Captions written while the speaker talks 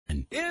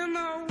In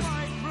a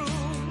white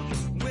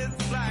room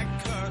with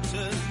black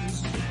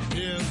curtains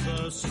near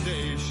the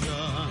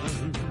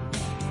station.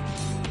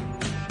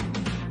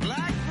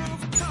 Black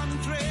roof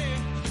country,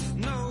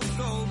 no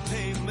gold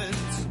pavement,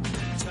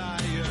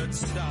 tired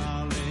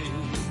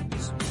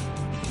starlings.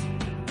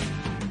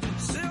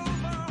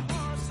 Silver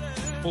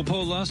horses. Well,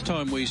 Paul, last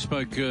time we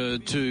spoke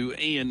to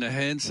Ian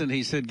Hansen,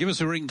 he said, give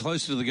us a ring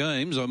closer to the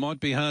games. I might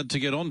be hard to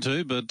get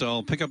onto, but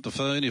I'll pick up the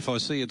phone if I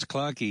see it's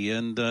Clarkey.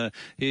 And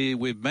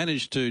we've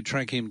managed to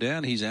track him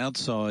down. He's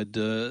outside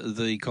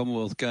the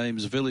Commonwealth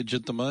Games village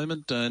at the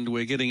moment, and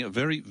we're getting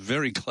very,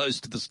 very close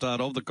to the start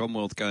of the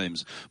Commonwealth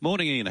Games.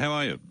 Morning, Ian. How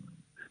are you?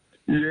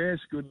 Yes,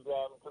 good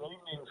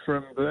evening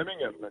from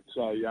Birmingham. It's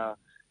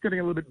getting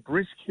a little bit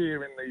brisk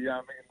here in the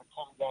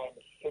Com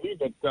Games city,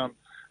 but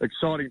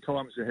exciting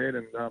times ahead,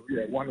 and a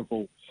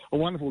wonderful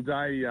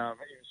day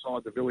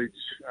inside the village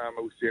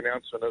with the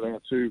announcement of our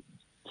two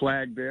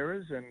flag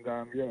bearers, and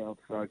I'm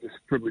just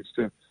privileged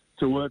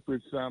to work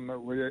with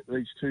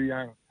these two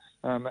young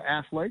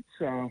athletes.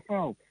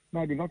 Well,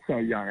 maybe not so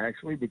young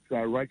actually, but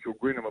Rachel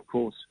Grinham, of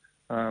course,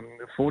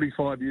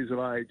 45 years of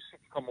age,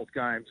 6 Commonwealth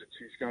Games, and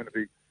she's going to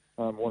be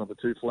one of the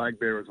two flag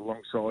bearers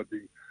alongside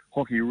the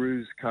Hockey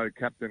Roos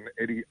co-captain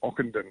Eddie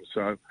Ockenden.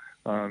 So,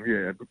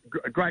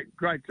 great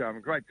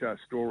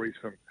stories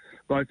from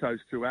both those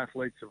two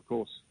athletes. Of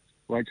course,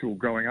 Rachel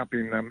growing up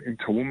in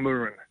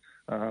Toowoomba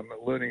and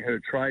learning her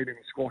trade in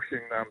squash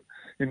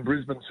in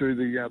Brisbane through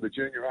the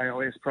junior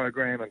ALS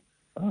program,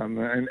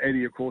 and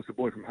Eddie, of course, a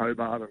boy from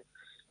Hobart,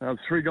 and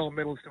 3 gold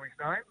medals to his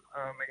name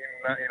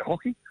in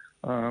hockey,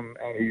 and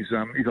he's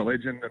a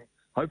legend, and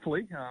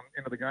hopefully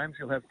into the games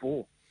he'll have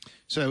 4.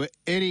 So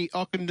Eddie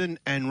Ockenden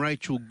and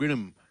Rachel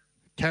Grinham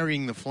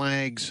carrying the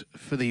flags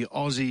for the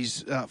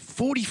Aussies.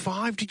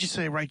 45, did you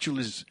say Rachel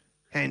is,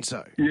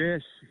 Hanso?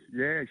 Yes,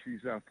 she's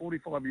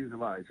 45 years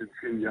of age, and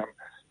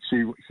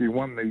she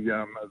won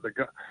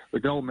the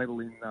gold medal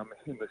in the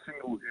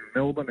singles in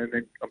Melbourne, and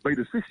then beat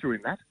her sister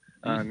in that,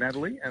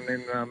 Natalie, and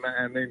then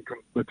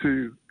the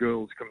two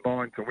girls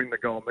combined to win the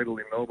gold medal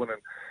in Melbourne,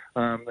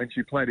 and then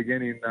she played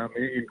again in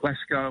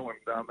Glasgow,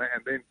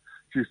 and then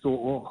she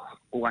thought,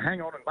 well,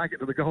 hang on and make it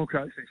to the Gold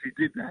Coast, and she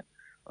did that.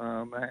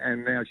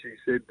 And now she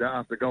said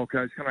after Gold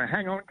Coast, can I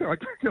hang on?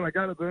 Can I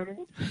go to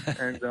Birmingham?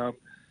 And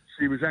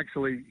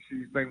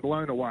she's been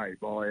blown away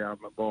by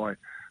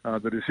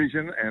the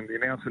decision and the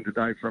announcement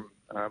today from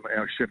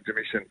our chef de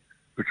mission,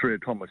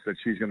 Petria Thomas, that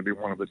she's going to be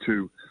one of the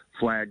two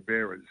flag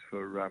bearers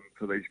for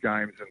these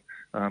games,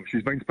 and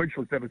she's been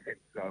speechless ever since.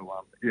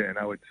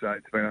 So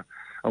it's been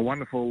a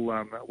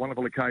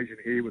wonderful occasion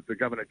here with the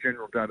Governor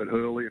General David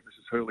Hurley and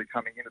Mrs. Hurley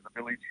coming into the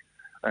village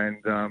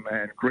and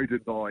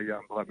greeted by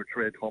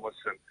Petria Thomas,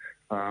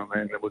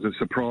 and there was a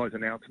surprise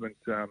announcement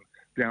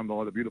down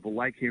by the beautiful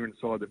lake here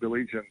inside the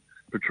village, and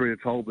Petria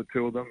told the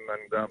two of them,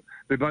 and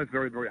they're both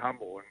very, very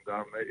humble, and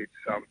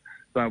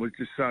they were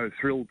just so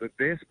thrilled that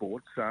their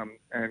sports, and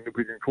if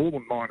we can call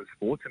them minor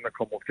sports in the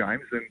Commonwealth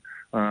Games,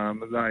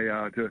 and they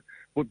to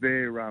put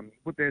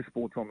their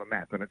sports on the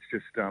map, and it's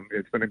just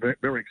it's been a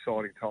very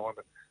exciting time,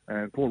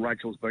 and poor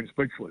Rachel's been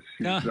speechless.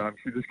 She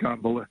just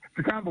can't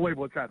believe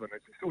what's happened.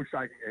 She's still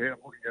shaking her head. I'm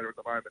looking at her at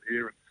the moment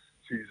here, and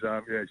she's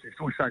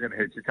still shaking her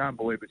head. She can't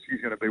believe that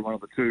she's going to be one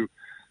of the two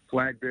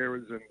flag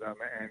bearers, and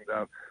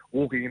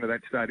walking into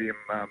that stadium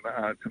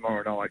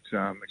tomorrow night.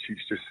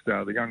 She's just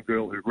the young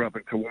girl who grew up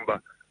in Toowoomba,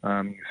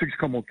 6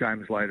 Commonwealth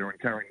Games later, and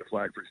carrying the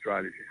flag for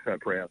Australia. She's so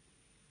proud.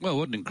 Well,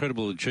 what an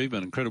incredible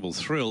achievement, incredible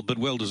thrill, but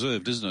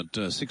well-deserved, isn't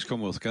it? 6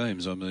 Commonwealth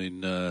Games. I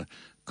mean,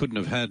 couldn't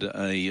have had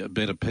a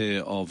better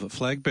pair of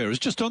flag bearers.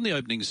 Just on the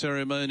opening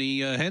ceremony,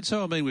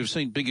 Hanso, I mean, we've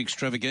seen big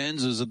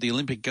extravaganzas at the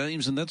Olympic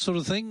Games and that sort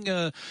of thing.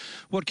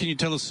 What can you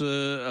tell us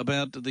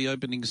about the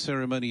opening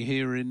ceremony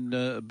here in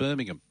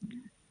Birmingham?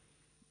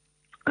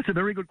 That's a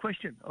very good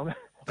question.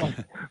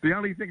 The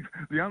only thing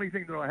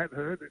that I have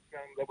heard is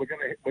that we're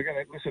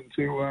going to listen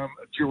to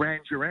Duran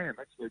Duran.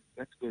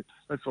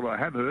 That's what I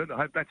have heard. I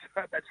hope that's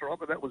right.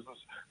 But that was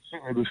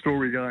certainly the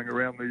story going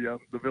around the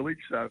village.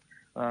 So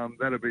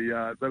that'll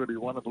be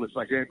wonderful if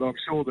they can. But I'm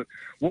sure that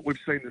what we've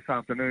seen this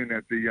afternoon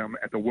at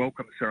the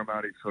welcome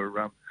ceremony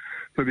for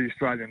the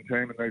Australian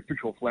team and the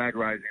official flag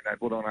raising, they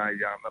put on a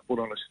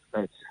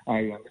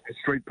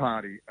street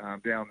party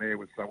down there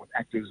with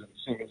actors and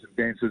singers and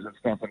dancers and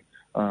stuff, and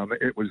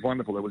it was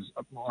wonderful. There was,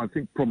 I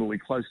think, probably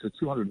close to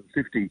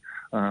 250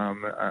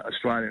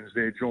 Australians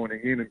there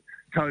joining in, and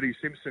Cody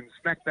Simpson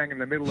smack bang in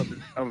the middle of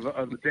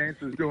the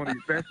dancers doing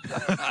his best.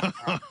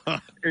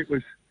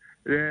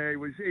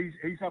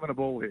 He's having a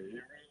ball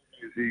here.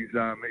 He's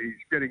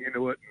getting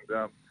into it,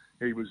 and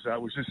it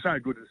was just so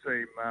good to see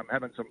him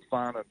having some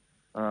fun,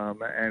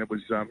 and it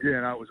was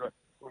it was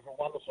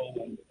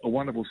a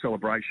wonderful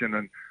celebration,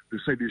 and to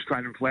see the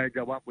Australian flag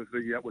go up with the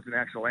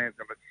national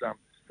anthem,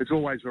 it's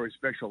always very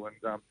special, and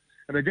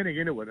they're getting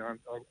into it. And I'm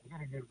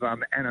going to give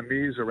Anna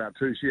Mears around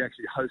too. She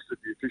actually hosted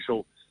the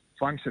official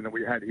function that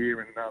we had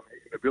here in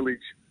the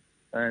village,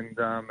 and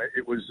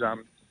it was.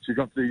 She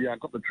got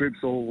the troops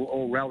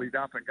all rallied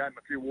up and gave them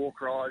a few war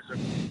cries, and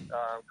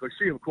because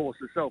she, of course,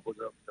 herself was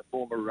a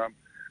former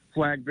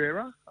flag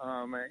bearer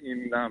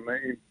in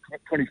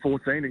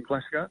 2014 in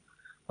Glasgow,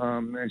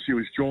 and she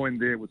was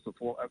joined there with the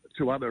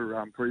two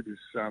other previous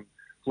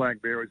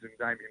flag bearers in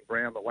Damien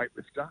Brown, the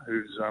weightlifter,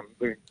 who's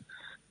been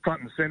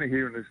front and centre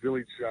here in this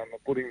village,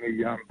 putting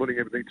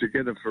everything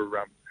together for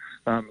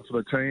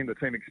the team. The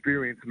team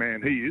experienced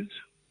man he is.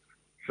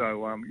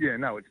 So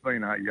it's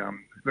been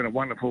a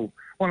wonderful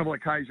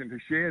occasion to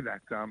share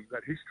that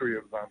history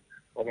of our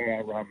flag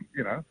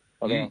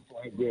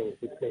bearers.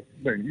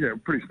 It's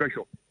been pretty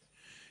special.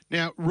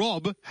 Now,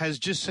 Rob has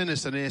just sent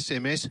us an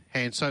SMS,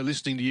 Hanso,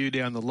 listening to you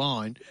down the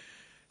line.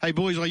 Hey,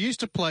 boys, I used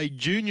to play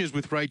juniors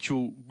with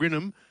Rachel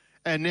Grinham,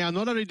 and now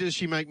not only does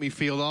she make me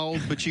feel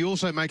old, but she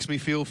also makes me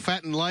feel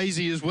fat and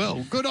lazy as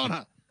well. Good on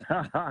her.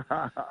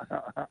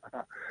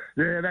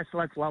 Yeah, that's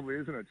lovely,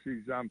 isn't it?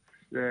 She's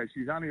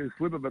only a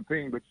slip of a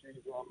thing, but she's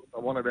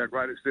one of our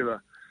greatest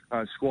ever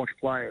squash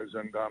players.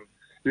 And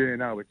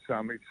it's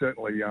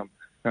certainly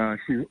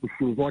she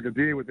was like a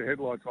deer with the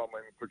headlights on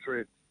when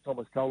Patricia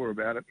Thomas told her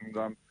about it. And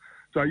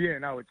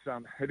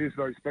it is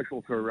very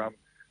special for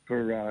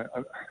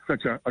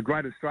such a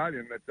great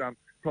Australian that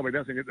probably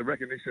doesn't get the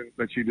recognition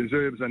that she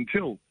deserves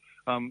until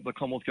the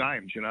Commonwealth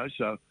Games.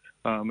 So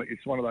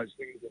it's one of those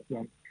things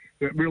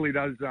that really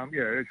does.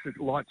 It just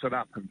lights it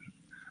up,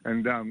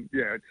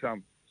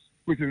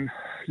 we can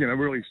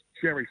really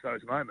cherish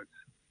those moments.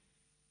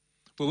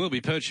 Well, we'll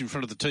be perched in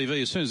front of the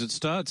TV as soon as it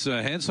starts,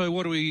 Hans. So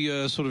what are we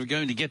sort of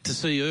going to get to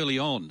see early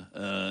on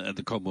at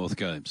the Commonwealth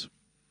Games?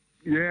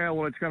 Yeah,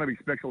 well, it's going to be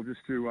special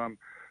just to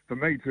for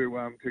me to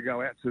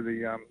go out to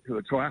the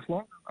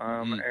triathlon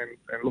and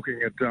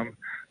looking at the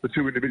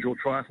two individual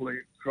triathlon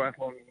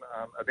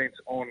events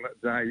on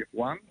day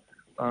one,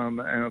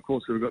 and of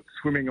course we've got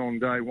swimming on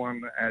day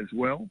one as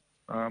well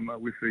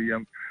with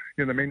the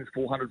men's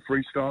 400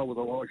 freestyle with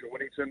Elijah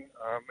Winnington.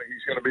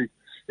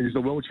 He's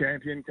the world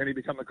champion. Can he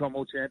become the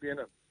Commonwealth champion?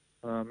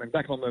 And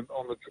back on the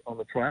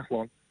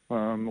triathlon,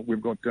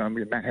 we've got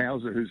Matt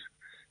Hauser, who's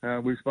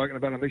we've spoken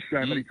about on this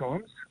show many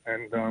times,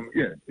 and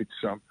he's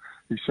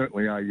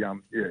certainly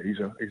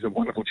he's a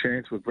wonderful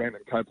chance with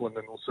Brandon Copeland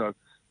and also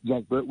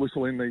Doug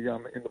Birtwistle in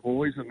the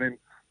boys, and then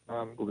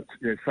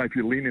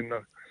Sophie Lynn in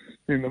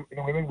the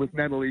women with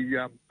Natalie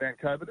Van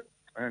Coverden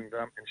and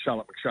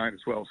Charlotte McShane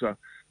as well. So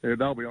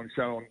they'll be on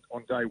show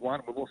on day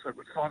one. We've also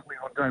got cycling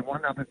on day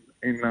one up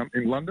in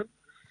London.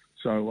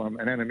 So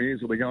and Anna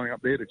Mears will be going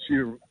up there to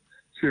cheer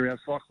our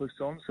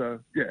cyclists on. So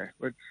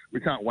we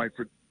can't wait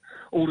for it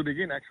all to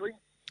begin actually.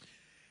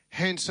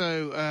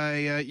 Hanso,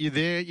 you're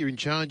there. You're in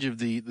charge of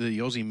the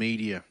Aussie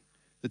media,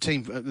 the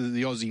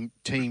Aussie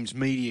team's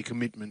media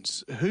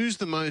commitments. Who's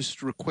the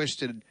most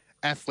requested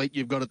athlete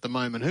you've got at the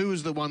moment? Who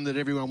is the one that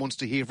everyone wants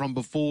to hear from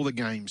before the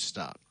games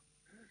start?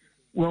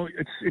 Well,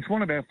 it's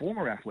one of our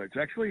former athletes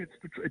actually.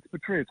 It's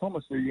Patricia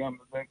Thomas, the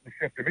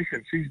chef de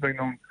mission. She's been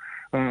on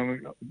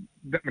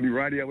that many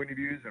radio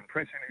interviews and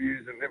press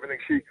interviews and everything.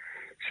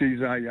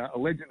 She's a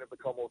legend of the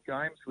Commonwealth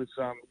Games with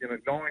 9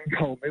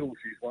 gold medals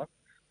she's won.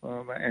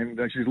 And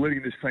she's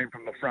leading this team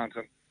from the front,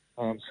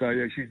 and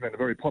she's been a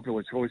very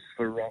popular choice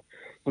for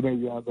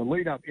the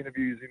lead-up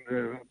interviews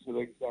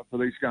for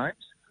these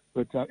games.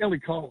 But Ellie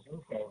Cole's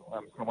also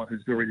someone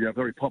who's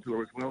very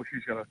popular as well.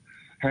 She's going to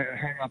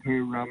hang up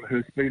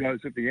her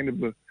speedos at the end of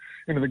the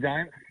game.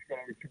 She's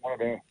going to be one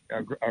of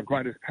our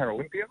greatest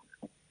Paralympians.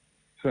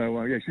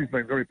 So she's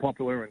been very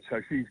popular, and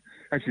so she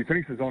actually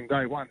finishes on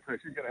day one. So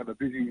she's going to have a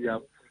busy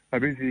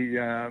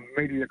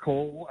media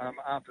call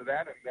after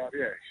that, and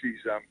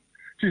she's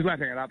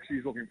lapping it up.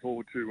 She's looking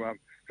forward to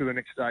the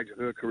next stage of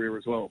her career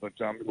as well. But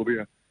it will be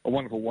a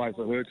wonderful way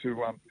for her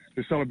to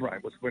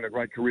celebrate what's been a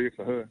great career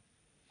for her.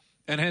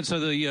 And so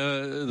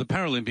the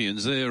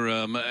Paralympians, they're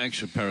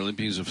actual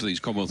Paralympians for these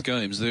Commonwealth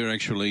Games. They're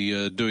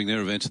actually doing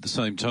their events at the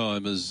same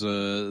time as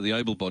the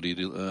able-bodied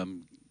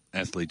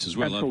athletes as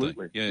well,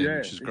 absolutely. Aren't they? Yeah,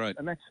 which is great.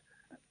 And that's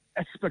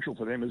special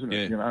for them, isn't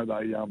it?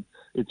 Yeah.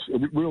 It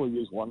really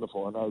is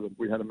wonderful. I know that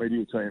we had a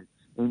media team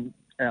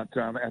out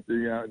at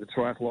the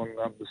triathlon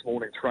this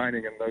morning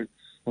training,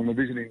 and the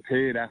vision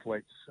impaired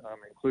athletes,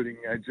 including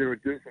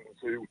Jared Goossens,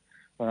 who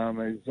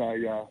is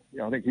I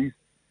think he's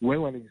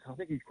well, and I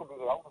think he's probably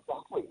the oldest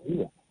athlete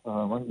here.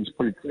 I think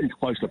he's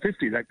close to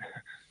 50. That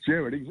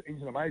Jared,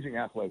 he's an amazing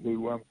athlete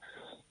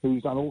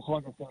who's done all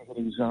kinds of things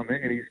in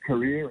his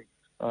career.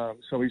 So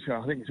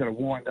I think he's going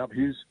to wind up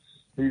his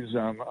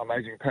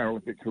amazing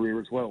Paralympic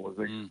career as well with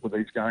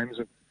these games.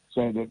 And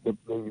so the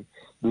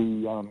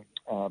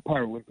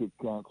Paralympic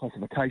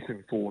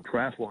classification for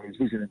triathlon is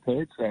vision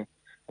impaired. So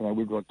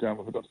we've got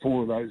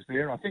 4 of those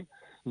there. I think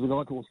there's a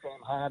guy called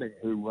Sam Harding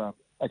who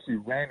actually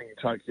ran in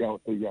Tokyo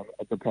at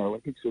the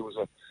Paralympics. It was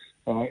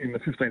in the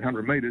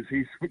 1500 metres.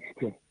 He switched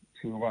to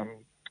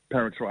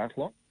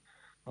para-triathlon,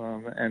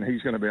 and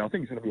he's going to be. I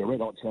think he's going to be a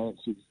red-hot chance.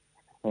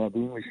 The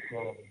English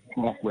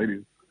athlete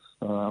is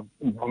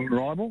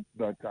unrivaled,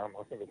 but I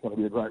think it's going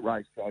to be a great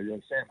race. So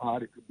Sam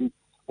Harding could be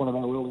one of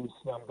our earliest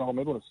gold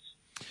medalists.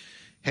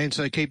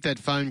 Hanso, keep that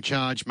phone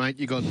charged, mate.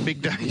 You got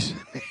big days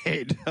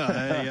ahead.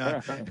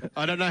 I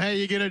don't know how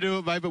you're going to do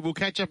it, mate, but we'll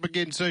catch up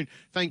again soon.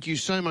 Thank you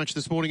so much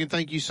this morning, and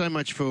thank you so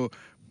much for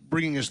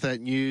bringing us that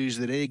news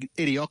that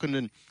Eddie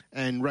Ockenden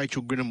and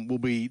Rachel Grinham will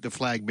be the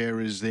flag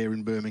bearers there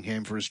in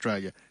Birmingham for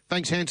Australia.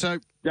 Thanks, Hanso.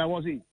 Go Aussie.